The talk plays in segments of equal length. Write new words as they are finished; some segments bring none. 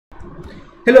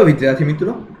Hello विद्यार्थी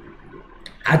मित्रों,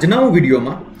 આજના હું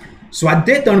વિડિયોમાં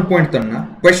સ્વાધ્યાય 3.3 ના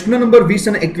ક્વેશ્ચન નંબર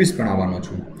 20 અને 21 ભણાવવાનો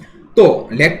છું। તો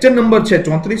લેક્ચર નંબર છે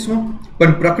 34 નો,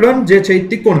 પણ પ્રકરણ જે છે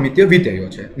ત્રિકોણમિતીય વિધેયો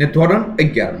છે ને ધોરણ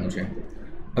 11 નું છે।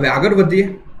 હવે આગળ વધીએ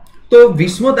તો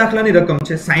 20મો દાખલાની રકમ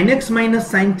છે sin x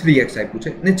 - sin 3x આપ્યું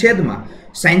છે ને છેદમાં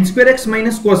sin square x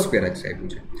 - cos square x આપ્યું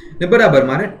છે ને બરાબર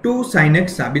મારે 2 sin x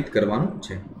સાબિત કરવાનું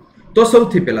છે। તો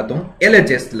સૌથી પહેલા તો હું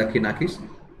LHS લખી નાખીશ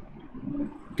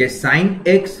કે sin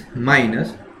x minus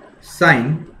sin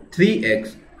 3x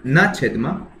ના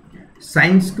છેદમાં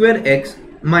sin square x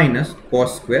minus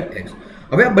cos square x।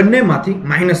 હવે આ બંનેમાંથી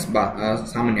માઈનસ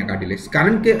સામાન્ય કાઢી લઈશ,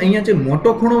 કારણ કે અહીંયા જે મોટો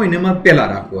ખૂણો હોય ને એમાં પહેલા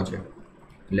રાખવો છે,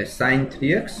 એટલે sin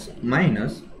 3x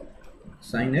minus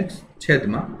sin x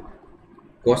છેદમાં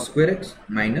cos square x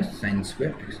minus sin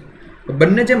square x।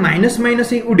 બંને જે માઇનસ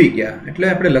માઇનસ એ ઉડી ગયા એટલે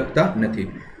આપણે લખતા નથી।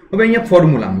 હવે અહીંયા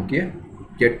ફોર્મ્યુલા મૂકીએ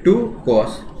કે 2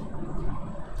 cos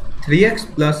 3x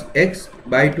plus x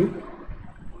by 2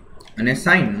 અને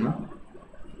sin માં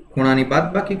ખૂણાની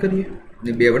બાદબાકી કરીએ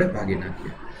અને બે વડે ભાગી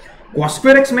નાખીએ। cos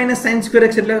square x minus sin square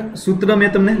x એટલે સૂત્ર મેં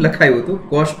તમને લખાયું હતું,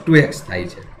 cos 2x થાય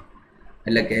છે,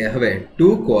 એટલે કે હવે 2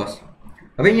 cos,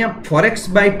 હવે અહીંયા 4x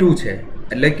by 2 છે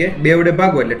એટલે કે બે વડે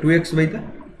ભાગો એટલે 2x વધ્યા,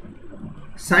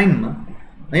 sin માં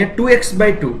અહીંયા 2x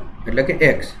by 2 એટલે કે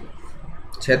x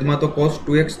છેદમાં તો cos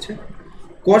 2x છે,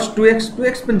 cos 2x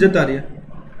પણ જતા રહ્યા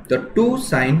તો 2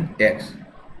 sin x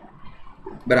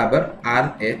બરાબર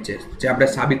RHS, જે આપણે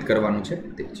સાબિત કરવાનું છે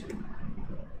તે છે।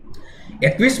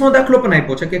 21મો દાખલો પણ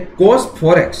આપ્યો છે કે cos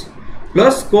 4x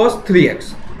plus cos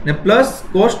 3x ને plus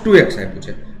cos 2x આપ્યું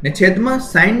છે ને છેદમાં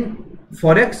sin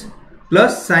 4x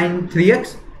plus sin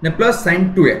 3x ને plus sin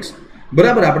 2x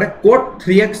બરાબર આપણે cot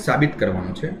 3x સાબિત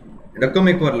કરવાનું છે। રકમ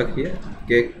એકવાર લખીએ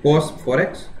કે cos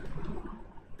 4x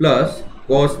plus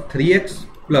cos 3x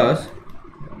plus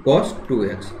cos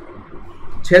 2x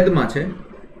છેદમાં છે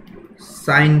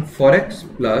sin 4x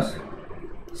plus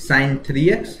sin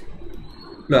 3x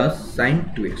plus sin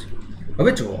 2x।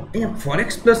 હવે જો અહીંયા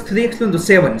 4x plus 3x લો તો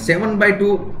 7/2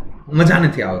 મજા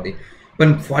નથી આવતી,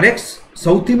 પણ 4x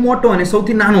સૌથી મોટો અને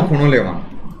સૌથી નાનો ખૂણો લેવાનો,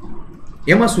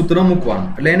 એમાં સૂત્ર મૂકવાનું,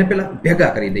 એટલે એને પહેલા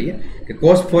ભેગા કરી દઈએ કે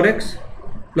cos 4x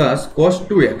plus cos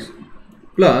 2x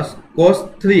plus cos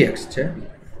 3x છે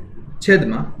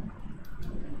છેદમાં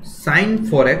sin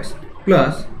 4x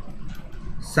plus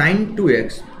sin 2x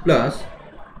plus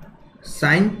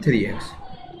sin 3x।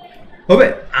 હવે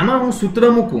આમાં હું સૂત્ર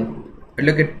મૂકું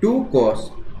એટલે કે 2 cos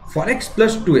 4x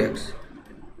plus 2x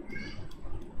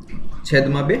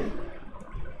છેદમાં 2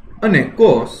 અને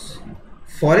cos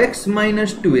 4x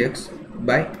minus 2x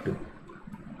by 2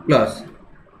 plus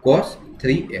cos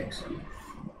 3x।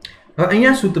 હવે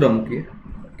અહીંયા સૂત્ર મૂકીએ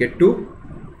કે 2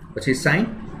 પછી sin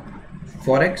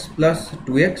 4x plus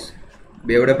 2x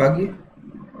બે વડે ભાગીએ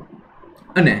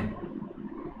અને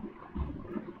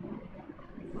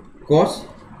cos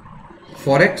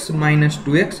 4x minus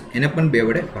 2x એને પણ બે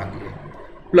વડે ભાગીએ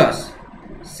પ્લસ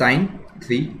sin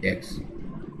 3x।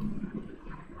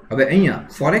 હવે અહીંયા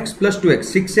 4x plus 2x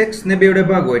 6x ને બે વડે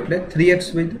ભાગો એટલે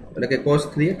 3x વધ્યું એટલે કે cos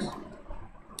 3x,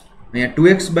 અહીંયા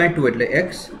 2x by 2 એટલે x,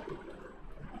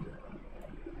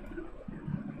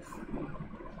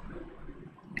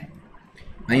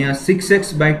 અહીંયા 6x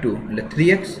by 2 એટલે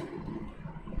 3x,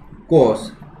 cos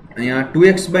અહીંયા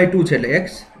 2x by 2 છે એટલે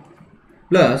x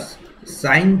પ્લસ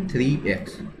sin 3x।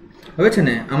 હવે છે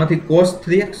ને આમાંથી cos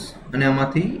 3x અને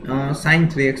આમાંથી sin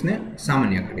 3x ને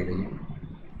સામાન્ય કાઢી લઈએ,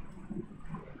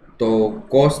 તો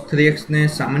cos 3x ને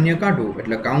સામાન્ય કાઢવું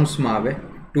એટલે કાઉન્સમાં આવે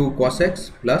 2 cos x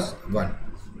plus 1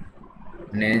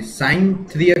 અને sin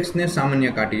 3x ને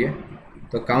સામાન્ય કાઢીએ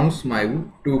તો કાઉન્સમાં આવ્યું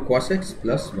 2 cos x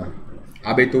plus 1,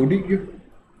 આ બે તો ઉડી ગયું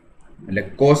એટલે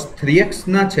cos 3x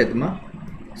ના છેદમાં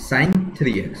sin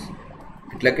 3x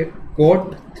એટલે કે cot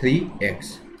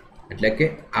 3x એટલે કે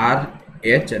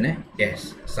RH અને S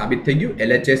સાબિત થઈ ગયું।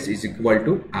 LHS is equal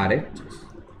to RHS।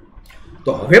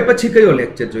 તો હવે પછી કયો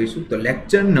લેક્ચર જોઈશું તો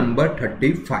લેક્ચર નંબર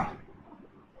 35,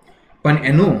 પણ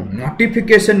એનું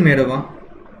નોટિફિકેશન મેળવવા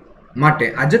માટે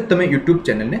આજે જ તમે યુટ્યુબ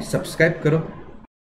ચેનલને સબસ્ક્રાઇબ કરો।